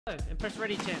And press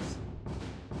ready, Chance.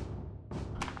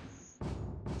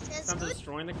 I'm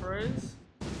destroying the crows.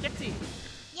 Jetsy.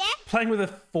 Yeah? Playing with a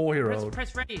 4-year-old.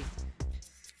 Press ready.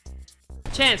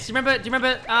 Chance, do you remember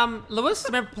Lewis? Do you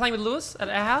remember playing with Lewis at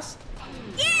our house?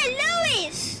 Yeah,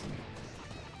 Lewis!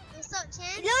 What's up,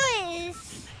 Chance?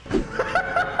 Lewis!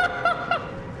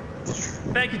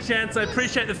 Thank you, Chance. I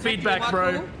appreciate the feedback,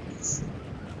 bro.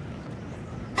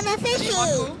 I'm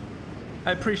official.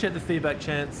 I appreciate the feedback,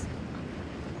 Chance.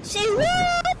 Say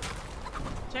what?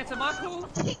 Chance, am I cool?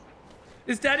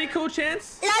 Is Daddy cool,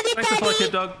 Chance? Love you, Thanks for the follow,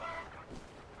 kid dog.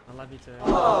 I love you too.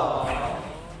 Oh.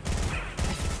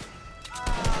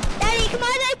 Daddy, come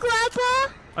on, there,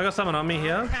 Grandpa. I got someone on me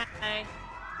here. Okay.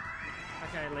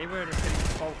 Okay, Leigh, we're just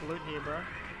getting bulk loot here, bro.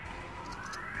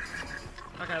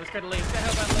 Okay, let's go to Leigh. Let's go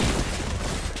help out Leigh.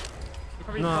 You're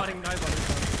probably fighting nobody.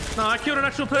 No, I killed an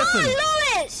actual person.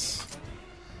 Oh, Lewis!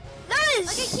 Lewis!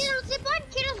 Okay,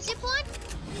 kid on zip line.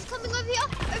 He's coming over here.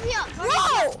 Over here.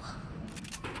 Whoa!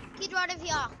 Kid right over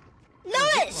here.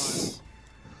 Lewis!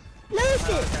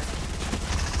 Lewis!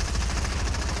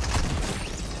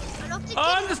 Oh,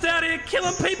 I'm just out here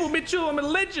killing people, Mitchell. I'm a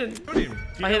legend.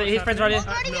 I hear his friends right here.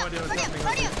 I have no idea what's happening.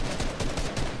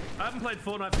 I haven't played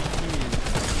Fortnite for years.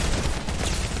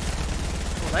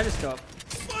 Oh, they just got.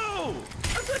 Whoa!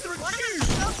 I'm going to refuse.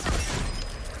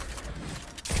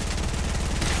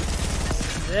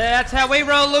 Yeah, that's how we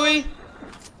roll, Louis.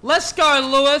 Let's go,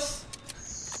 Lewis.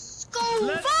 Go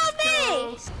for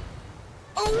me!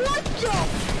 Oh, what the?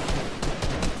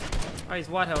 Oh, he's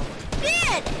white health.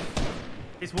 Dead!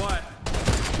 He's white.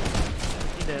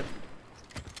 He dead.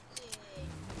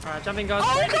 Alright, jumping, guys.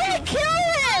 Oh, we're gonna kill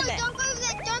him! No, don't go over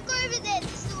there. Don't go over there. There's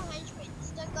still henchmen.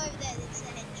 Don't go over there. There's the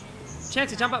henchmen.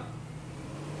 Chance, jump up.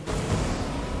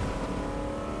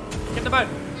 Get the boat.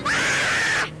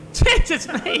 Chance, it's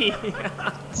me.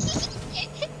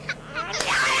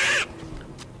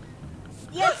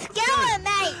 You're scaring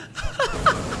me!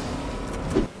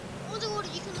 All the water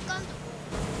you can look under.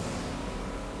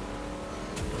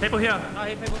 People here. I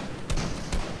hear people.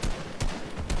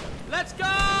 Let's go!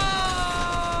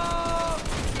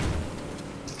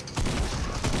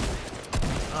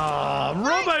 Oh,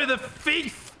 Robbo the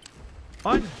thief!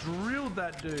 I drilled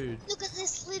that dude. Look at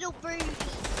this little booty.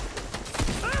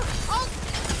 Oh!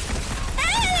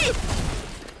 Hey!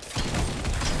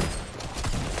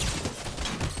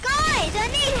 Guys, I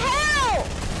need help!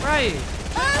 Right.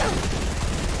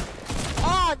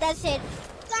 Oh, that's it.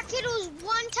 That kid was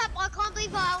one tap. I can't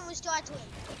believe I almost died to him.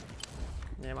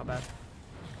 Yeah, my bad.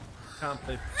 Can't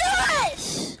believe.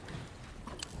 Yes!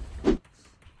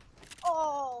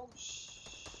 Oh,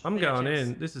 I'm going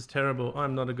in. This is terrible.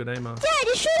 I'm not a good aimer. Dad,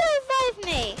 you should have revived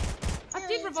me. I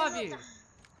did revive you.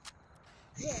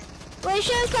 Well, you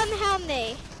should have come and help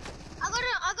me. I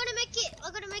gotta make it. I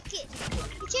gotta make it.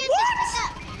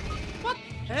 What? What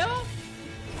the hell?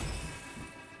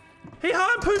 He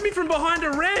harpooned me from behind a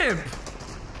ramp.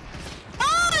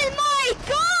 Oh my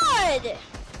god!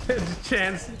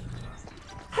 Chance.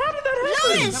 How did that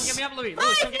happen? Lewis! Come get me up, Louis.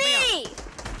 Lewis, come get me me! up.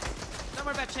 Don't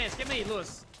worry about Chance. Get me,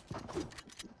 Lewis.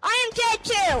 I am dead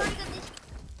too!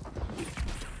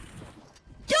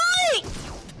 Joey!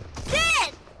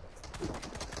 Dead!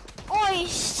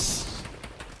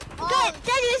 Oh, God,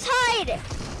 Daddy, just hide!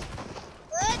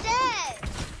 We're dead.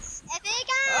 Epic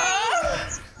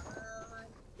guys.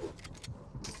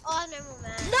 Oh, no more,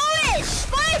 man. Lewis!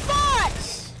 Spy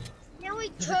bots! Now we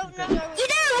don't know. You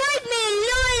didn't hurt me,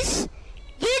 Lewis!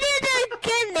 You didn't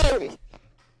get me!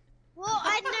 Well, I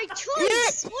had no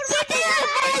choice. You didn't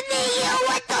hurt me! You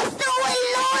went the story,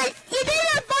 Lewis! You didn't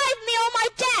revive me on my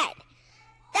dad!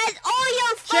 That's all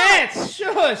your fault! Chance,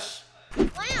 shush. Wow,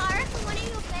 I reckon one of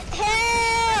your friends.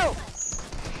 Help!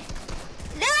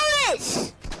 Lewis!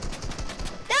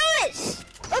 Lewis!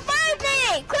 Revive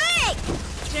me! Quick!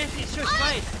 Chance, shush,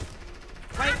 wait.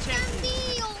 Wait, Chance. Me,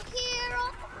 your hero.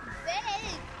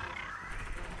 Bed.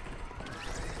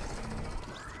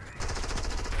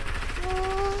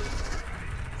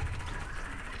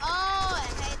 Oh, I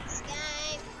hate this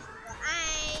game.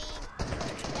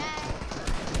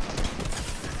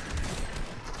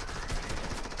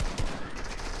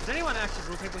 Does anyone actually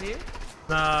rule people here?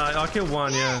 Nah, I killed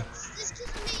one, yeah. This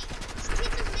kid's me. This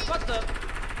kid's me. What the?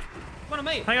 One of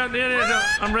me. Hang on, yeah.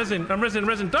 I'm resin. Don't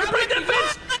break that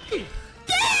fence!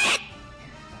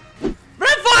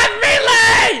 Revive me,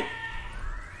 Leigh!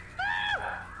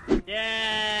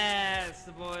 Yes,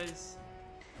 the boys.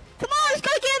 Come on, let's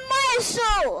go get my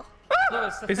soul!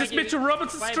 Lewis, Is this Mitchell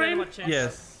Roberts' way stream? better than what Chance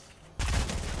Yes.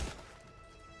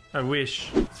 I wish.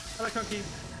 Hello, Conky.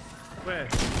 Where?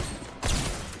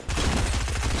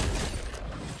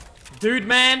 Dude,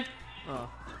 man. Oh.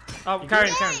 Oh, Karen,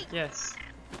 yeah.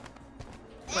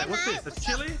 Wait, what's this? The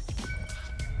chili?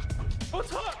 Oh,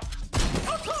 it's hot!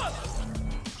 Oh, it's hot!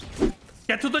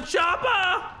 Get to the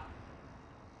chopper!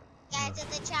 Get to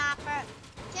the chopper.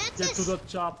 Get to the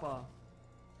chopper.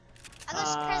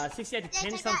 68 to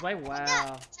 10 sounds way.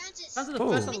 Wow. Sounds like the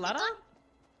first on the ladder?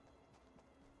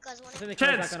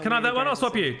 Chance, can I have that one? I'll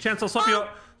swap you. Chance, I'll swap you.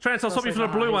 Chance, I'll swap you for the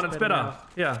blue one. It's better.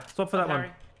 Yeah, swap for that one.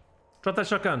 Drop that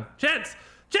shotgun. Chance!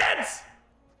 Chance!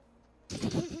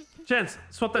 Chance,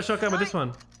 swap that shotgun with this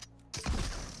one.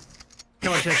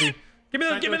 Come on, Chancey. Give me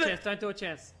the. Give me the. Don't do a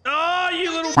chance. Oh,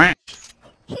 you little.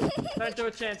 Don't do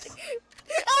a chance.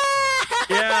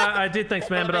 Yeah, I did. Thanks,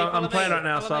 man. But I'm playing right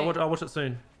now, so I'll watch it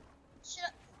soon. Shut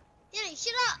up. Danny,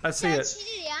 shut up. I see it. Guys,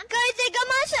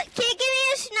 can you give me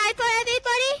a sniper,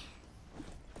 everybody?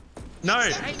 No,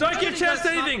 don't give Chance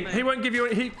anything. He won't give you.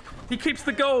 He keeps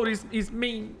the gold. He's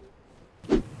mean.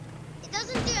 It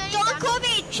doesn't do anything. Don't call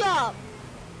me chop.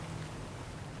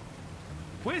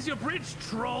 Where's your bridge,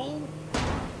 troll?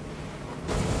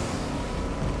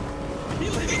 You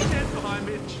leaving Chance behind,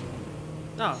 Mitch?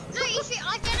 No. No, if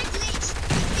I get a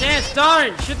glitch. Chance,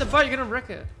 don't! Shoot the boat, you're gonna wreck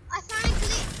it. I found a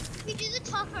glitch. If you do the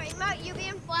top emote, you'll be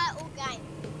in fire all game.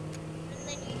 And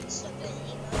then you can stop doing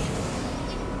the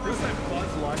emote. Feels like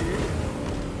Buzz Lightyear.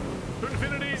 To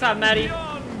infinity. What's up, Maddie?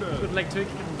 Beyond. Good leg 2,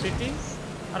 kicking 50.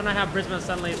 I don't know how Brisbane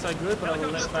suddenly is so good, but I will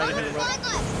let Look, Fagan I'm have on a fire, rock.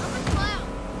 guys. I'm on fire.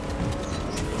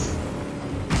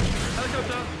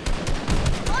 Helicopter.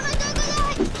 Oh no, don't go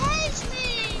there. Catch me.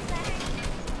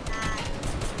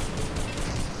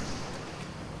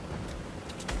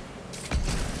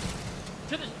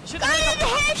 Shoot the Guys,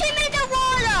 helicopter. hit him in the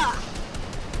water.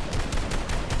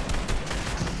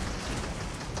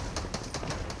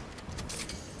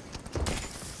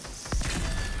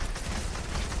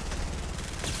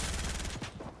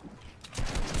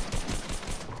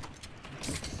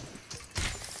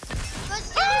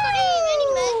 Guys, anybody any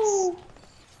meds?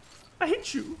 I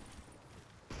hit you.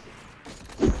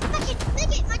 Look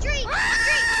it, my dream,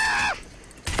 my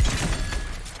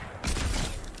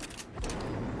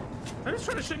Who's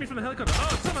trying to shoot me from the helicopter? Oh,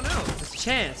 it's someone else. It's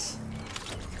Chance.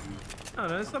 Oh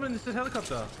no, someone in the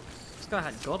helicopter. This guy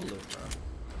had God loot, bro.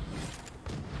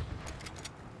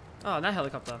 Oh, that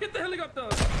helicopter. Get the helicopter.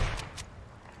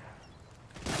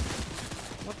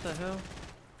 What the hell?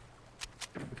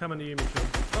 I'm coming to you, Mitchell.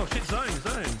 Oh shit, zone.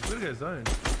 Where'd it go, zone?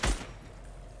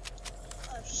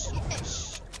 Oh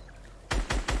shit.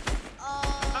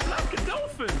 I'm like a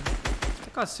dolphin.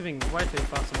 That guy's swimming way too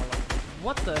fast in my life.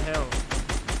 What the hell?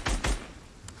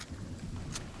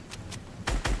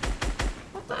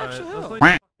 What the actual hell?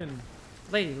 Like fucking...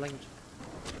 Lady language.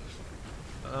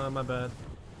 My bad.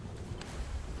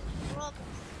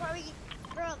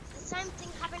 Rob, the same thing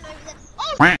happened over there.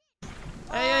 Oh!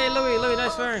 Hey, Louis, no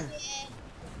swearing. Yeah.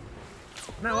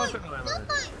 No, I've got no ammo. I'm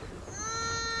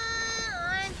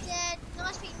dead.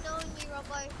 Nice knowing you,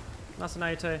 Robbo. Nice to know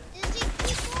you too. There's these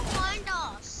people behind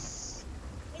us.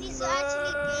 And he's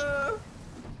actually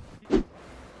dead.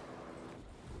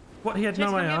 What? He had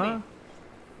Chance, no come get AR? me.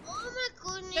 Oh my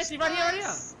goodness. Jesse, right here.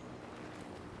 guys.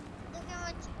 Look how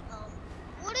much.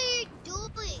 What are you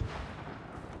doing?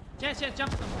 Chance,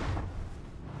 jump.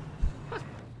 What?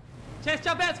 Chance,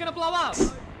 jump out, it's gonna blow up.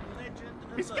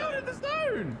 He's going in the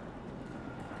zone.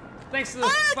 Thanks to the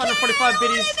 545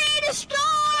 biddies. Made a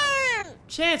storm.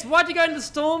 Chance, why'd you go into the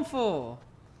storm for?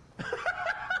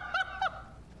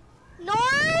 No.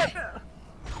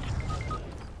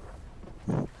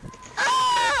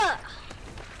 Ah!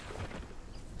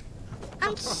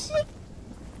 I'm sick.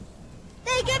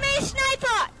 They give me a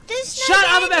sniper. There's Shut sniper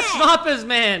up in about there. snipers,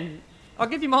 man. I'll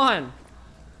give you mine.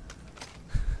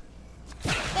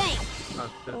 Thanks. Oh,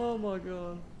 shit. Oh my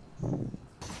god.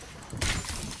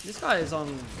 This guy is on.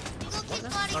 Look, he's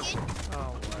fighting in. Oh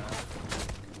wow.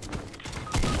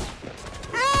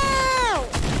 Ow!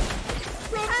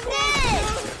 I'm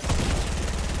dead.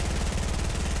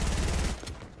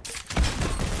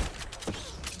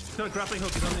 He's got a grappling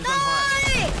hook. He's on his own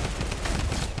height.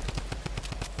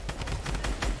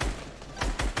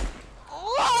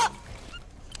 Oh!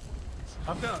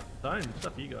 I've got zone.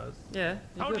 Stuff you guys. Yeah.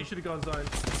 Told you Good. should have gone zone.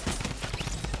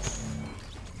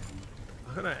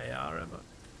 I've got no AR ever.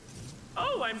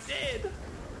 Oh, I'm dead.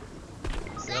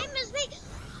 Same as me.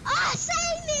 Ah,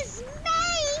 same as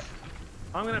me.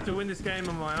 I'm gonna have to win this game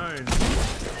on my own.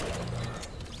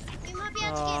 You might be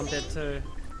able Oh, I'm to dead get me. too.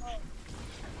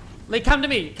 Lee, come to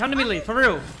me, Lee, for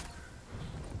real.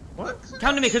 What?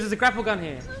 Come to me, because there's a grapple gun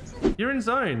here. You're in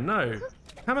zone. No.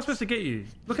 How am I supposed to get you?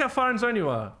 Look how far in zone you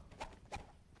are.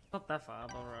 Not that far,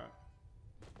 but alright.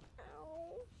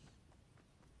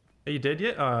 Are you dead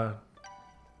yet?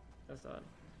 That's all right.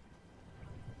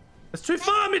 It's too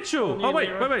far, Mitchell. Oh, wait.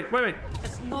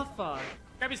 It's not far.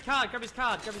 Grab his card, grab his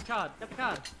card, grab his card, grab the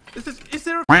card. Is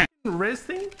there a f***ing res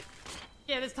thing?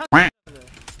 Yeah, there's tons of there.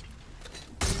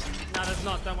 No, there's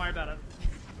not. Don't worry about it.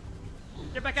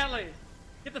 Get back out, Leigh.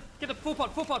 Get the full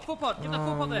pot. Get the full pot there.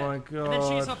 Oh my god. And then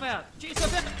shoot yourself out.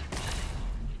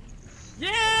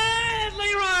 Yeah,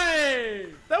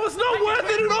 Leroy! That was not worth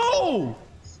it at all!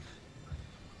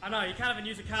 I know, you can't even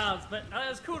use the cards, but it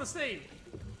was cool to see.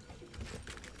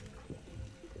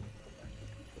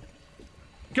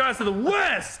 You guys are the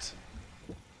worst!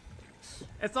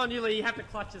 It's on you, Leigh. You have to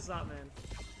clutch this up, man.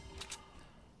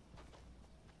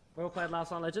 Well played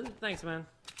last night, Legend. Thanks, man.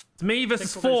 It's me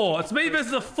versus 4. It's me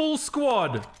versus a full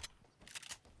squad.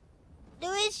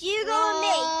 Lewis, you go with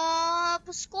me.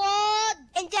 Squad.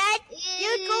 And Dad,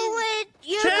 you go with...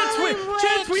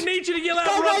 Chance, we need you to yell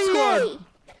out Rob squad.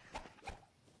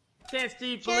 Chance, do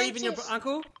you believe in your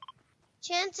uncle?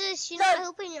 Chances you're not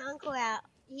helping your uncle out.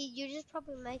 You're just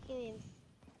probably making him.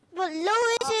 But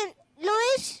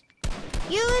Lewis,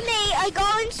 you and me are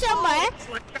going somewhere. It's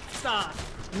like start.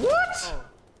 What? Oh.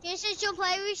 Chances you'll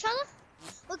play with each other?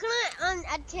 Well, can I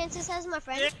add Chances as my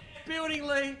friend? Yeah, building,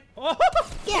 Leigh. Oh.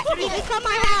 Yeah, you become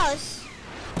our house.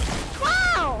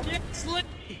 Wow. Yes, Leigh.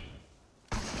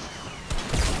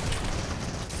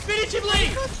 Finish him,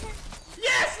 Leigh.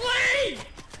 Yes, Leigh.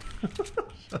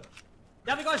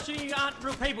 The other guys shooting you aren't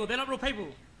real people. They're not real people.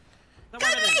 Go,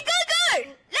 Leigh, go!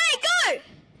 Leigh, go!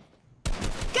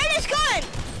 Get this gun!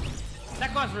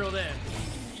 That guy's real there.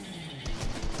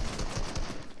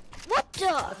 What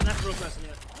the? That's a real person,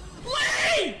 yeah.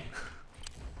 Leigh!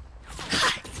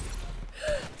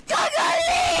 Go,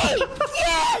 Leigh!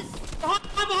 Yes!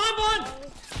 Behind!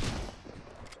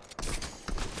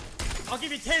 I'll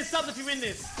give you 10 subs if you win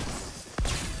this.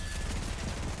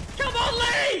 Come on,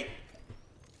 Leigh!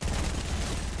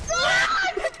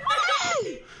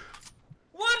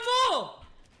 One more!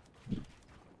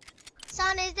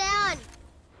 Sun is down.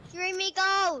 3 me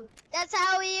gold. That's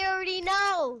how we already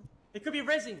know. It could be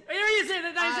rezzing. Oh, here he is! There.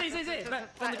 No, he's there.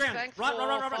 On the ground. Right.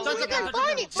 Don't We can jump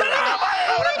find down. it. Shut up!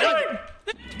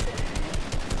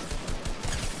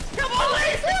 Come on,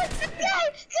 Leigh!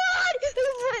 God!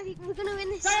 We're gonna win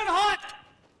this. Stay on high!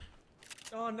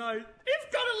 Oh no. It's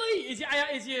got it, Leigh!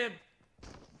 Is your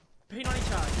P90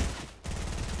 charge?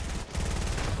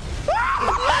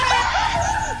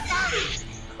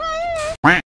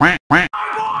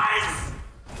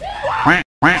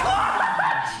 Boys!